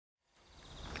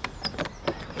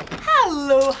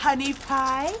honey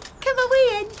pie. Come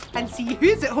away in and see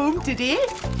who's at home today.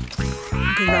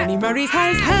 Granny Murray's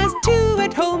house has two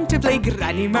at home to play.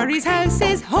 Granny Murray's house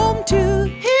is home too.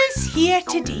 Who's here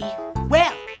today?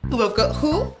 Well, we've got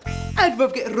Hope and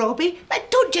we've got Robbie. But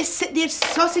don't just sit there,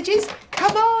 sausages.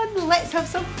 Come on, let's have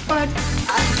some fun. And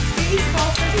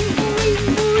baseball.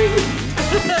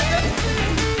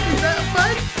 Is that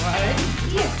fun? Right.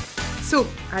 Yeah. So,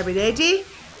 are we ready?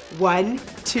 1,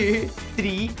 2,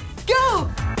 3, go!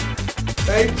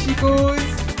 Down she goes.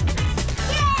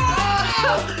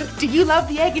 Yeah! Do you love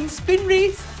the egg and spoon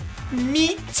race?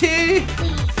 Me too.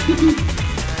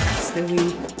 That's the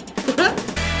way.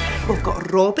 We've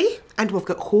got Robbie and we've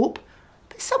got Hope,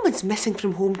 but someone's missing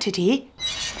from home today.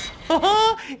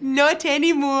 Not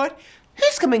anymore.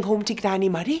 Who's coming home to Granny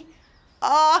Murray?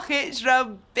 Oh, it's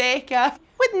Rebecca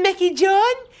with Mickey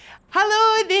John.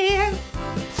 Hello there.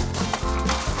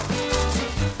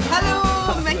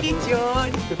 Hello, Mickey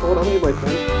John. Before on my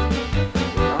friend.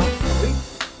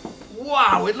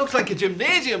 Wow, it looks like a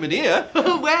gymnasium in here.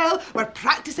 Well, we're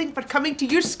practicing for coming to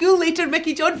your school later,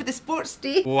 Mickey John, for the sports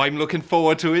day. Oh, I'm looking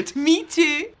forward to it. Me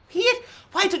too. Here,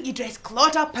 why don't you dress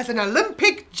Claude up as an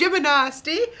Olympic gymnast,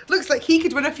 eh? Looks like he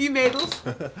could win a few medals.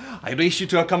 I race you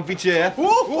to a comfy chair.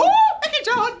 Oh, Mickey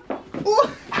John! Oh,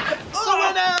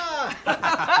 winner!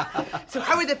 So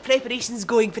how are the preparations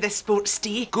going for this sports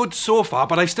day? Good so far,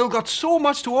 but I've still got so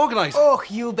much to organise. Oh,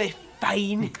 you'll be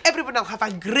fine. Everyone will have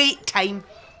a great time.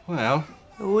 Well...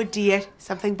 Oh dear,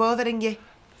 something bothering you?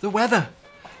 The weather.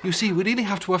 You see, we really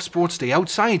have to have sports day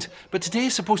outside, but today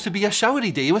is supposed to be a showery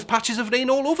day with patches of rain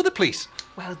all over the place.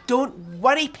 Well, don't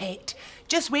worry, pet.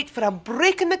 Just wait for a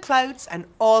break in the clouds and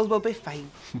all will be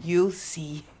fine. You'll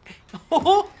see.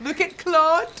 Oh, look at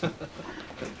Claude.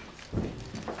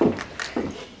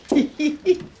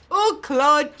 Oh,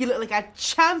 Claude, you look like a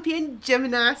champion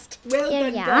gymnast. Well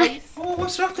done, guys. Oh,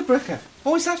 what's that, Rebecca?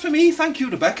 Oh, is that for me? Thank you,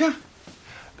 Rebecca.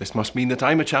 This must mean that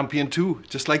I'm a champion too,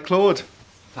 just like Claude.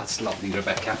 That's lovely,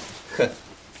 Rebecca.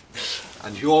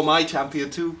 And you're my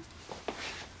champion too.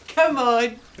 Come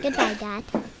on. Goodbye, Dad.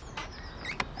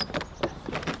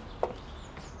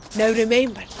 Now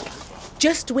remember,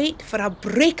 just wait for a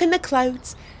break in the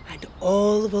clouds and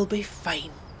all will be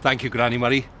fine. Thank you, Granny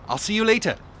Murray. I'll see you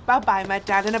later. Bye-bye, my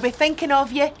darling. I'll be thinking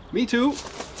of you. Me too.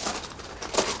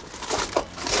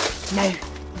 Now,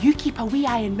 you keep a wee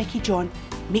eye on Mickey John.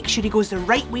 Make sure he goes the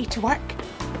right way to work.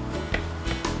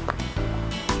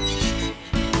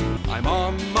 I'm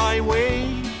on my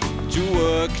way to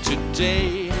work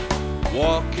today,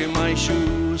 walking my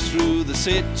shoes through the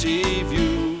city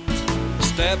views,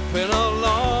 stepping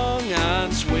along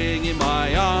and swinging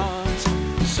my arms,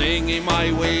 singing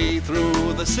my way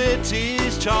through the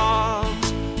city's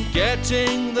charms.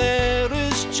 Getting there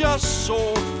is just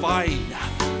so fine.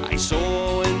 I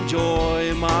so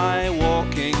enjoy my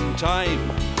walking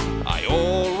time. I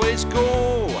always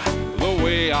go the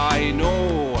way I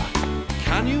know.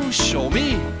 Can you show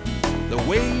me the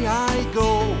way I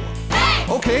go? Hey!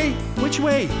 Okay, which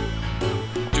way?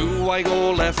 Do I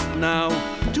go left now?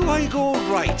 Do I go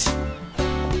right?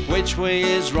 Which way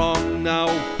is wrong now?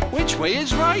 Which way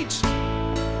is right?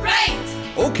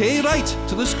 Right! Okay, right,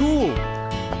 to the school.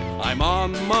 I'm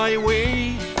on my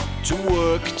way to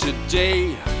work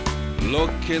today,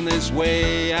 looking this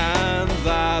way and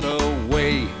that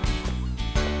away.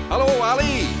 Hello,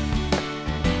 Ali.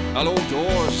 Hello,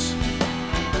 doors.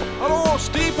 Hello,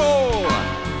 steeple.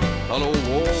 Hello,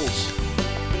 walls.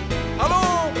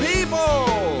 Hello,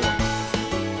 people.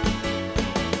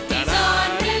 He's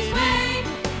on his way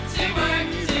to work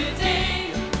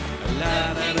today.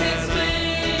 Looking this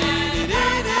way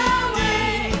and that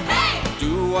way. Hey!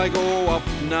 Do I go up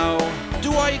now?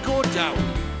 Do I go down?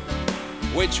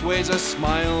 Which way's a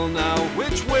smile now?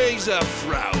 Which way's a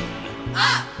frown?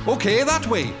 Up! Okay, that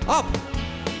way, up.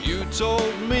 You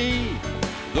told me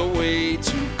the way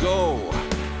to go.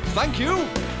 Thank you.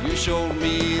 You showed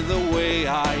me the way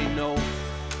I know.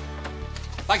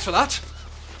 Thanks for that.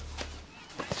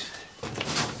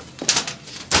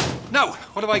 Now,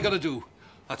 what have I got to do?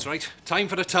 That's right, time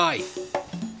for the tie.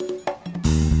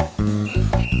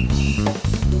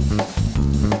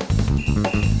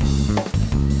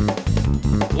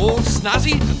 All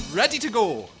snazzy and ready to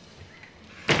go.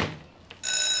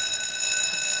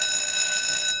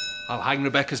 I'll hang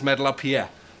Rebecca's medal up here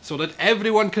so that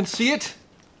everyone can see it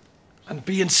and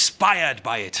be inspired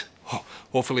by it. Oh,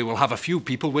 hopefully we'll have a few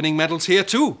people winning medals here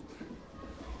too.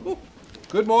 Oh,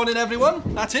 good morning, everyone.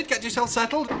 That's it, get yourself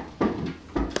settled.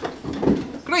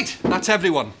 Great, that's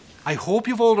everyone. I hope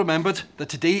you've all remembered that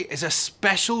today is a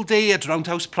special day at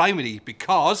Roundhouse Primary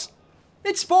because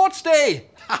it's Sports Day.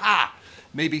 Ha ha!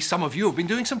 maybe some of you have been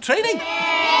doing some training.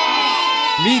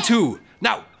 Me too.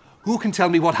 Now, who can tell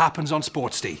me what happens on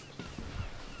sports day?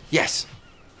 Yes.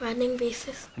 Running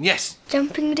races. And yes.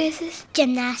 Jumping races.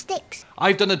 Gymnastics.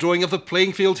 I've done a drawing of the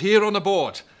playing field here on the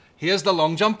board. Here's the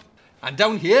long jump, and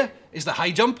down here is the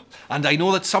high jump. And I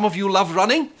know that some of you love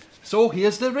running, so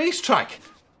here's the racetrack.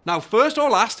 Now, first or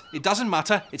last, it doesn't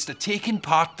matter. It's the taking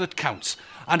part that counts.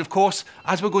 And of course,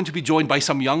 as we're going to be joined by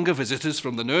some younger visitors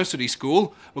from the nursery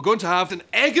school, we're going to have an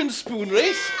egg and spoon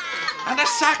race and a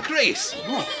sack race.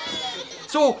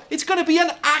 So it's going to be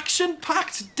an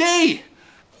action-packed day.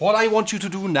 What I want you to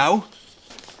do now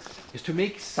is to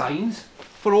make signs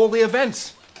for all the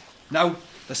events. Now,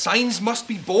 the signs must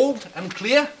be bold and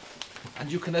clear,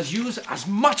 and you can use as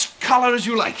much colour as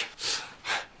you like.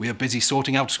 We're busy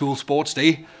sorting out school sports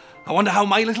day. I wonder how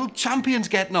my little champion's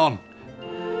getting on.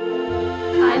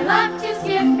 I love to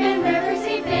skip in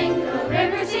Riverseafingal,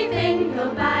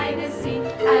 Riverseafingal by the sea.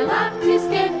 I love to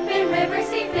skip in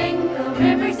Riverseafingal,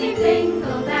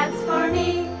 Riverseafingal, that's for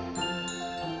me.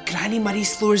 Granny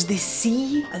Murray's floor's the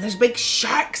sea, and there's big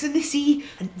sharks in the sea,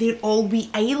 and they're all wee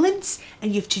islands,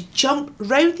 and you have to jump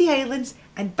round the islands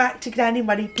and back to Granny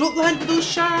Murray. Don't land for those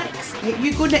sharks. Yeah,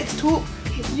 you go next, Hope.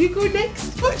 You go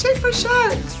next. Watch out for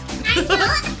sharks.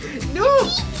 No,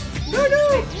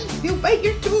 they'll bite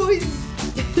your toes.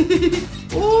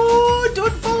 Oh,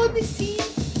 don't fall in the sea.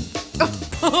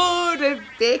 Oh,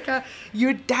 Rebecca,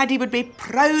 your daddy would be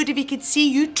proud if he could see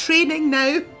you training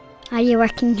now. Are you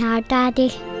working hard,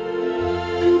 Daddy?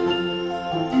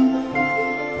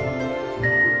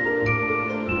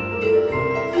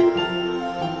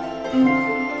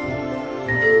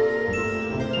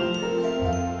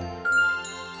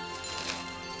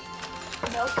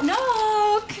 Knock,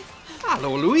 knock.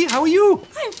 Hello, Louis. How are you?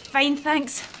 I'm fine,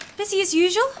 thanks. Busy as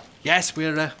usual? Yes,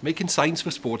 we're making signs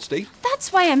for sports day.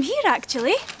 That's why I'm here,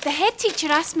 actually. The head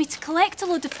teacher asked me to collect a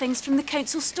load of things from the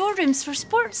council storerooms for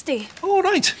sports day. Oh,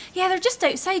 right. Yeah, they're just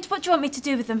outside. What do you want me to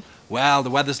do with them? Well, the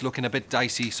weather's looking a bit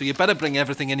dicey, so you better bring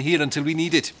everything in here until we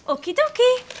need it. Okie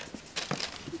dokie.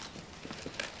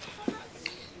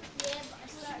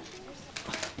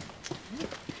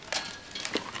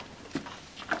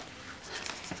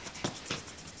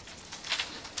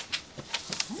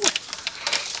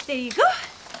 There you go.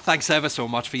 Thanks ever so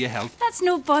much for your help. That's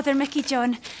no bother, Mickey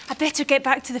John. I better get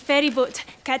back to the ferry boat.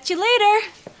 Catch you later.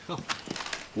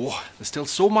 Oh, there's still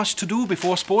so much to do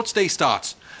before sports day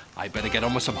starts. I better get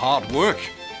on with some hard work.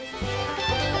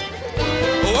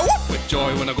 Oh, I whoop with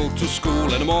joy when I go to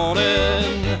school in the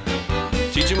morning.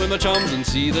 Teaching with my chums and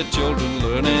see the children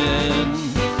learning.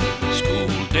 School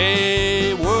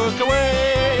day, work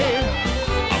away.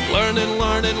 I'm learning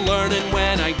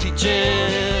when I'm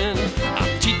teaching.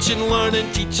 I'm teaching,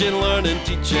 learning, teaching.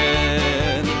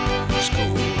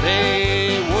 School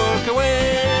day, work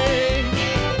away.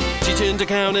 Teaching to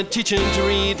count and teaching to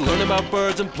read. Learn about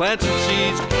birds and plants and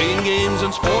seeds. Playing games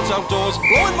and sports outdoors.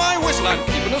 Blowing my whistle and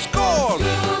keeping a score.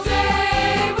 School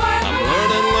day, work I'm away.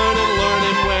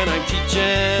 learning when I'm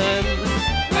teaching.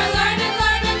 We're learning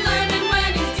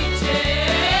when he's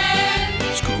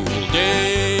teaching. School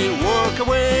day, work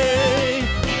away.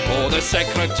 Oh, the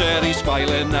secretary's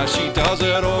smiling as she does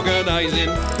her organising.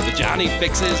 The Johnny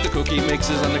fixes, the cookie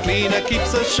mixes, and the cleaner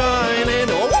keeps us shining.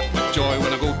 Oh, what with joy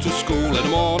when I go to school in the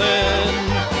morning.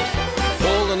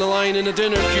 Holding the line in the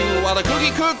dinner queue while the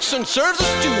cookie cooks and serves a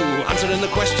stew. Answering the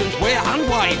questions where and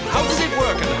why. How does it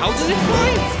work and how does it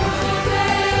fly? School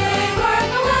day,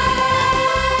 work away.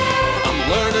 I'm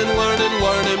learning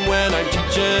when I'm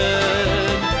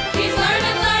teaching. He's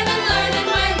learning when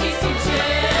he's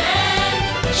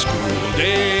teaching. School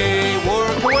day,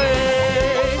 work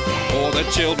away. All the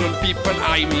children peep and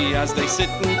eye me as they sit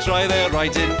and try their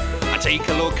writing. I take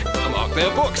a look, I mark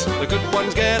their books. The good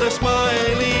ones get a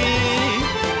smiley.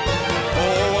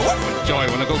 Oh, I whoop with joy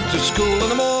when I go to school in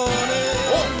the morning.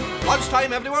 Oh,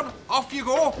 lunchtime, everyone. Off you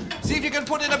go. See if you can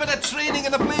put in a bit of training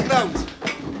in the playground.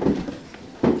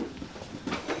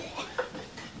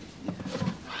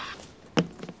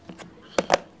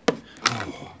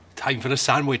 Oh, time for a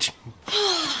sandwich.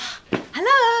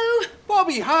 Hello!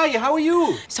 Bobby, hi, how are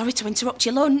you? Sorry to interrupt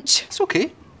your lunch. It's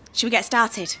okay. Should we get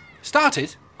started?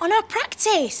 Started? On our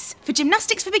practice for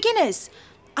gymnastics for beginners.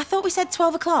 I thought we said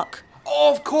 12 o'clock.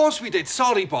 Oh, of course we did.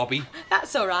 Sorry, Bobby.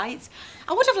 That's all right.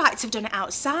 I would have liked to have done it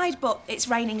outside, but it's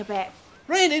raining a bit.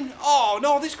 Raining? Oh,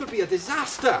 no, this could be a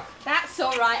disaster. That's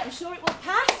all right. I'm sure it will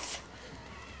pass.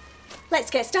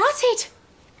 Let's get started.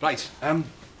 Right,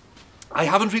 I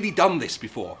haven't really done this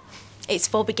before. It's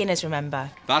for beginners,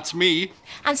 remember. That's me.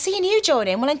 And seeing you join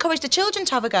in will encourage the children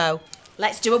to have a go.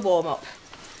 Let's do a warm-up.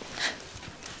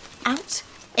 Out,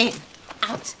 in,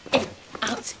 out, in, out,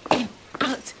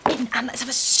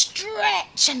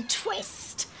 stretch and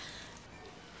twist.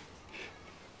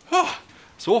 Oh,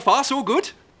 so far so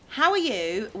good. How are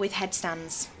you with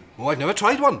headstands? Oh, I've never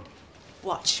tried one.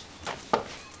 Watch.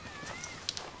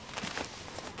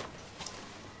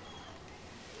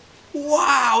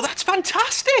 Wow, that's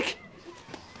fantastic.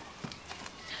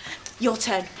 Your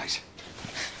turn. Nice.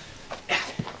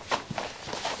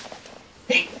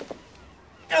 Hey.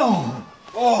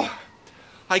 Oh,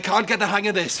 I can't get the hang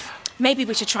of this. Maybe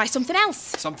we should try something else.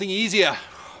 Something easier.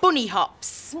 Bunny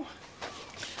hops.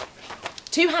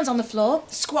 2 hands on the floor,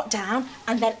 squat down,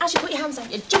 and then as you put your hands down,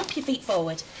 you jump your feet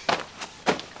forward.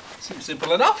 Seems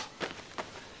simple enough.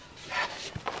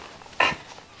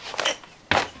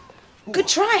 Good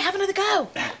try, have another go.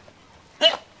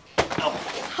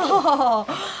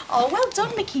 Oh, well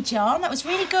done, Mickey John. That was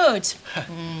really good.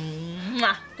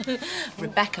 Mwah.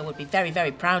 Rebecca would be very,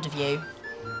 very proud of you.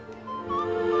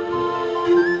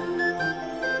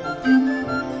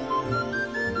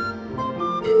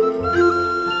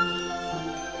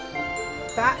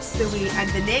 That's the way. And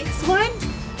the next one.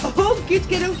 Oh, good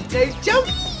girl. Now jump.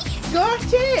 Got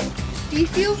it. Do you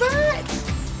feel that?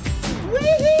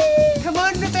 Whee! Come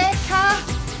on, Rebecca.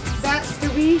 That's the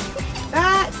way.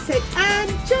 That's it. And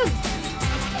jump.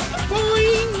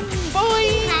 Boing,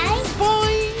 boing,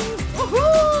 boing.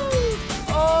 Woohoo!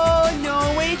 Oh,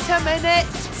 no, wait a minute.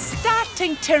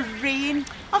 Starting to rain.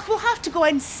 Ach, we'll have to go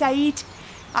inside.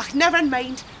 Ach, never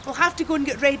mind. We'll have to go and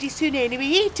get ready soon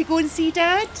anyway, to go and see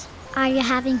Dad. Are you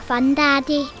having fun,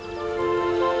 Daddy?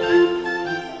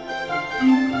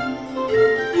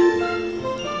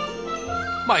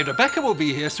 My Rebecca will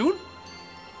be here soon.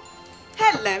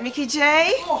 Hello, Mickey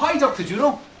J. Oh, hi, Dr.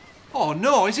 Juno. Oh,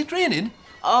 no, is it raining?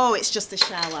 Oh, it's just the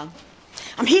shower.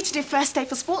 I'm here to do first aid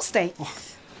for sports day. Oh,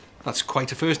 that's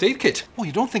quite a first aid kit. Oh,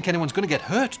 you don't think anyone's going to get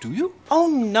hurt, do you? Oh,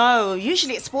 no.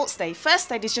 Usually it's sports day.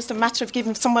 First aid is just a matter of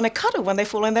giving someone a cuddle when they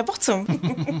fall on their bottom.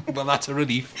 Well, that's a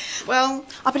relief. Well,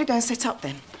 I better go and set up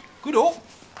then. Good-o.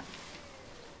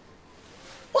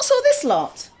 What's all this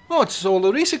lot? Oh, it's all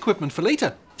the race equipment for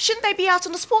later. Shouldn't they be out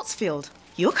on the sports field?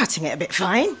 You're cutting it a bit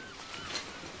fine.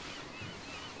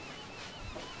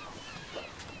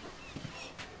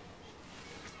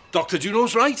 Dr.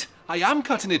 Juno's right. I am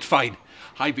cutting it fine.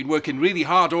 I've been working really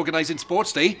hard organising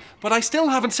Sports Day, but I still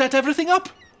haven't set everything up.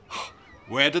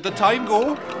 Where did the time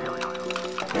go?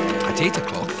 At 8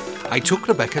 o'clock, I took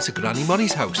Rebecca to Granny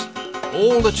Murray's house.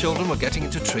 All the children were getting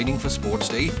into training for Sports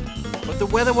Day, but the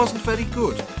weather wasn't very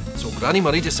good, so Granny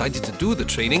Murray decided to do the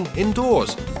training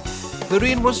indoors. The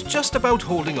rain was just about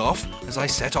holding off as I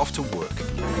set off to work.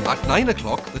 At 9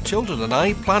 o'clock, the children and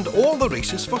I planned all the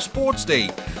races for Sports Day,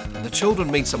 and the children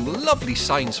made some lovely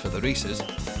signs for the races.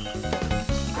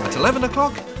 At 11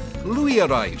 o'clock, Louie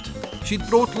arrived. She'd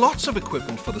brought lots of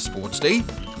equipment for the Sports Day.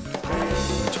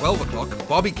 At 12 o'clock,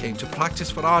 Bobby came to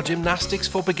practice for our gymnastics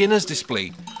for beginners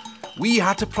display. We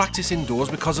had to practice indoors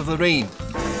because of the rain.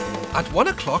 At 1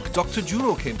 o'clock, Dr.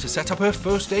 Juno came to set up her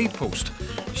first aid post.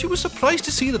 She was surprised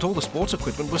to see that all the sports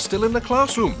equipment was still in the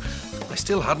classroom. I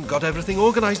still hadn't got everything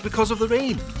organised because of the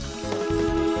rain.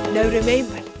 Now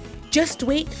remember, just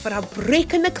wait for a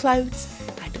break in the clouds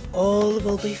and all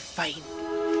will be fine.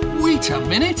 Wait a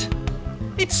minute!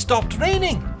 It stopped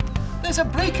raining! There's a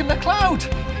break in the cloud!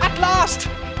 At last!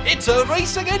 It's a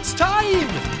race against time!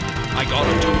 I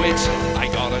gotta do it, I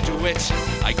gotta do it.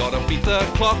 I gotta beat the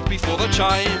clock before the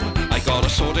chime. I gotta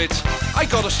sort it, I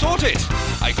gotta sort it.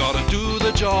 I gotta do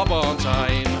the job on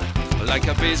time. Like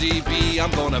a busy bee,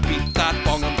 I'm gonna beat that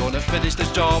bong. I'm gonna finish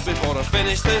this job before I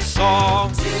finish this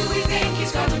song. Do we think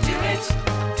he's gonna do it?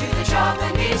 Do the job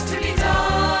that needs to be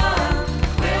done?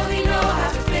 Will he know how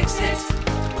to fix it?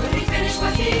 Will he finish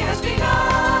what he has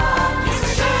begun? Yes,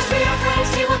 as sure as we are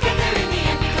friends, he will get there in the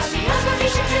end, because he knows what he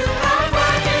should do and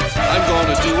work it through. I'm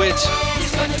gonna do it.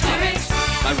 He's gonna do it.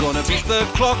 I'm gonna beat the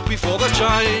clock before the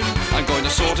chime. I'm going to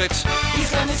sort it.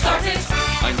 He's gonna start it.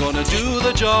 I'm gonna do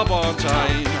the job on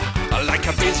time. Like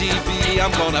a busy bee,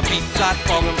 I'm gonna beat that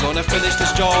bong. I'm gonna finish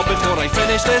this job before I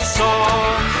finish this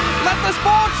song. Let the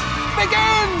sports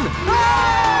begin!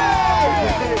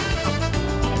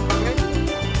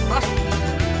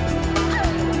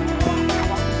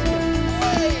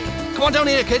 Come on down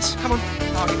here, kids. Come on.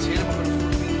 Target's here.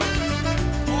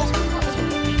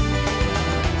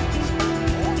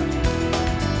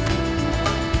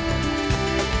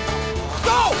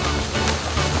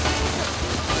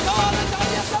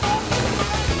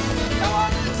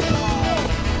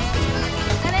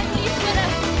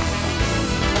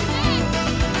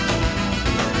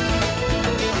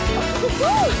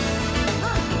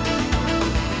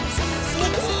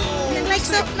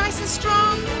 Legs up nice and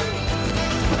strong.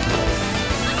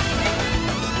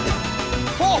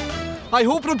 I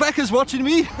hope Rebecca's watching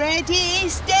me. Ready,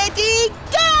 steady,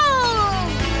 go!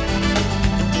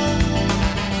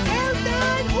 Well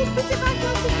done. Oh, put it back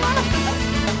on the car.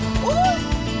 Oh!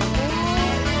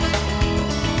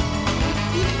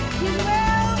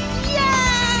 Well,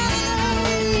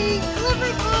 yay!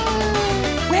 Clever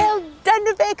girl. Well done,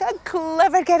 Rebecca.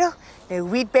 Clever girl. Now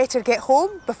we'd better get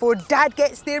home before Dad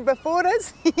gets there before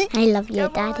us. I love you,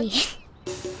 Daddy.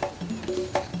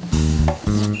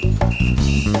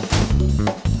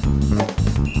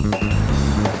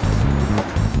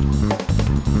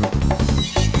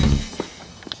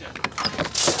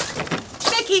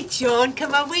 Mickey John,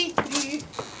 come away through.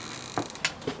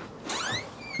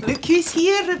 Look who's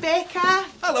here, Rebecca.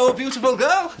 Hello, beautiful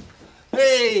girl.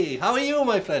 Hey, how are you,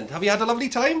 my friend? Have you had a lovely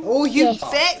time? Oh, you Yes.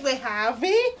 bet we have,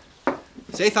 eh?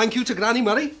 Say thank you to Granny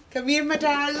Murray. Come here, my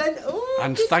darling. Oh,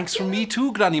 And good thanks from me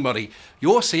too, Granny Murray.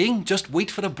 You're saying just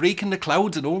wait for a break in the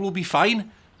clouds and all will be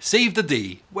fine. Save the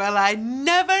day. Well, I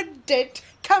never did.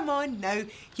 Come on now,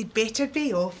 you'd better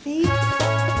be off, eh?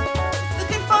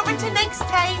 Looking forward to next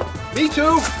time. Me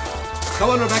too. Come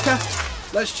on, Rebecca.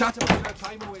 Let's chat about our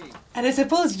time away. And I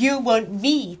suppose you want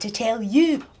me to tell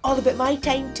you all about my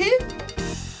time too?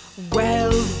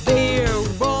 Well, there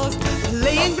was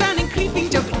playing, running, creeping,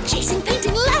 jumping, chasing,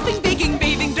 painting, laughing, baking,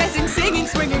 bathing, dressing, singing,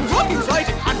 swinging, walking,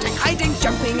 sliding, hunting, hiding,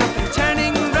 jumping up and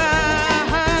turning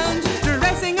round,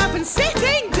 dressing up and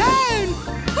sitting down.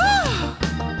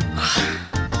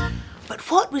 But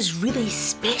what was really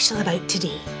special about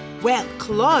today? Well,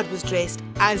 Claude was dressed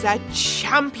as a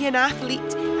champion athlete,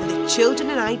 and the children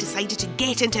and I decided to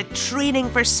get into training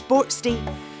for Sports Day.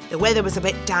 The weather was a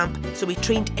bit damp, so we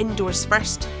trained indoors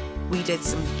first. We did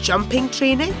some jumping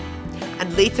training,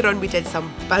 and later on we did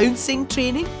some bouncing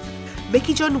training.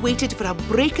 Mickey John waited for a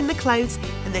break in the clouds,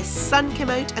 and the sun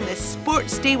came out, and the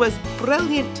Sports Day was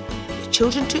brilliant. The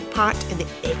children took part in the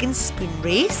egg and spoon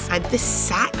race and the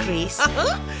sack race.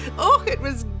 Oh, it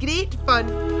was great fun.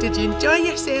 Did you enjoy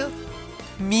yourself?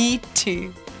 Me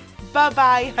too.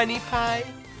 Bye-bye, honey pie.